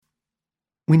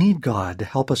We need God to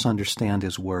help us understand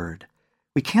His Word.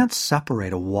 We can't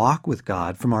separate a walk with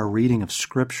God from our reading of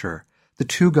Scripture. The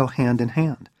two go hand in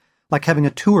hand, like having a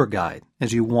tour guide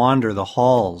as you wander the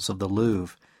halls of the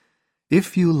Louvre.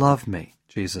 If you love me,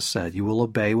 Jesus said, you will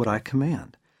obey what I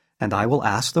command, and I will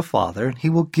ask the Father, and He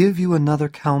will give you another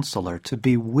counselor to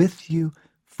be with you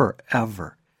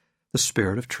forever, the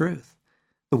Spirit of truth.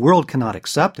 The world cannot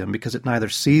accept Him because it neither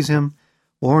sees Him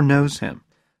or knows Him,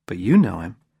 but you know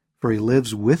Him, for He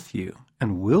lives with you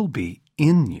and will be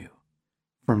in you.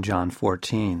 From John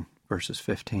 14, verses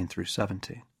 15 through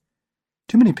 17.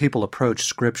 Too many people approach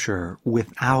Scripture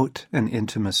without an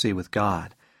intimacy with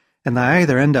God, and they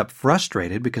either end up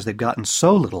frustrated because they've gotten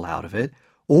so little out of it,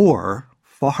 or,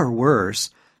 far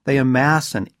worse, they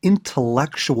amass an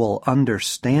intellectual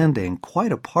understanding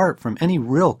quite apart from any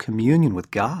real communion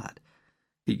with God.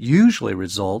 It usually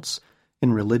results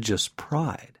in religious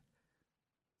pride.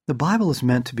 The Bible is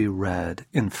meant to be read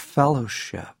in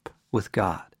fellowship with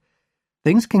God.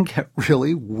 Things can get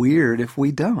really weird if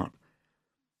we don't.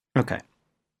 Okay,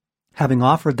 having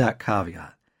offered that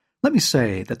caveat, let me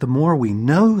say that the more we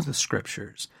know the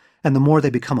Scriptures and the more they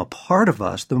become a part of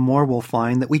us, the more we'll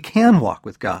find that we can walk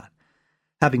with God.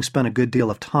 Having spent a good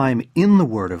deal of time in the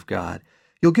Word of God,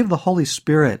 you'll give the Holy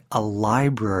Spirit a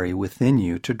library within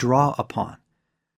you to draw upon.